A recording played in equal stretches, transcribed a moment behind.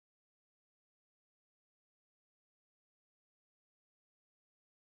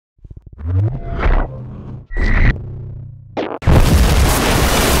Levolution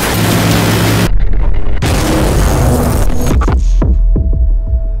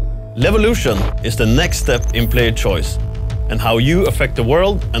is the next step in player choice and how you affect the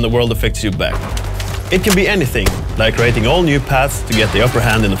world and the world affects you back. It can be anything, like creating all new paths to get the upper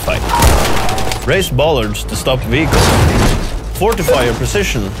hand in a fight. Raise bollards to stop vehicles. Fortify your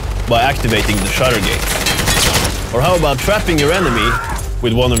position by activating the shutter gates. Or how about trapping your enemy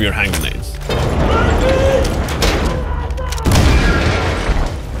with one of your hand grenades?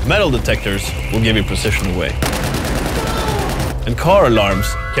 Metal detectors will give you position away. And car alarms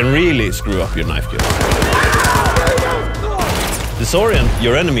can really screw up your knife grip. Disorient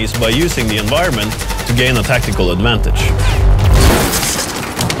your enemies by using the environment to gain a tactical advantage.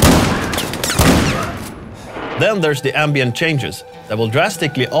 Then there's the ambient changes that will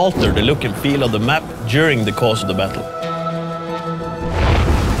drastically alter the look and feel of the map during the course of the battle.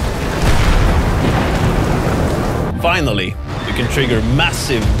 Finally, you can trigger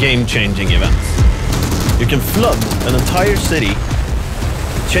massive game-changing events. You can flood an entire city,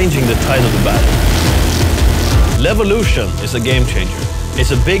 changing the tide of the battle. Levolution is a game changer.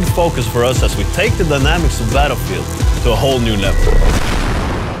 It's a big focus for us as we take the dynamics of Battlefield to a whole new level.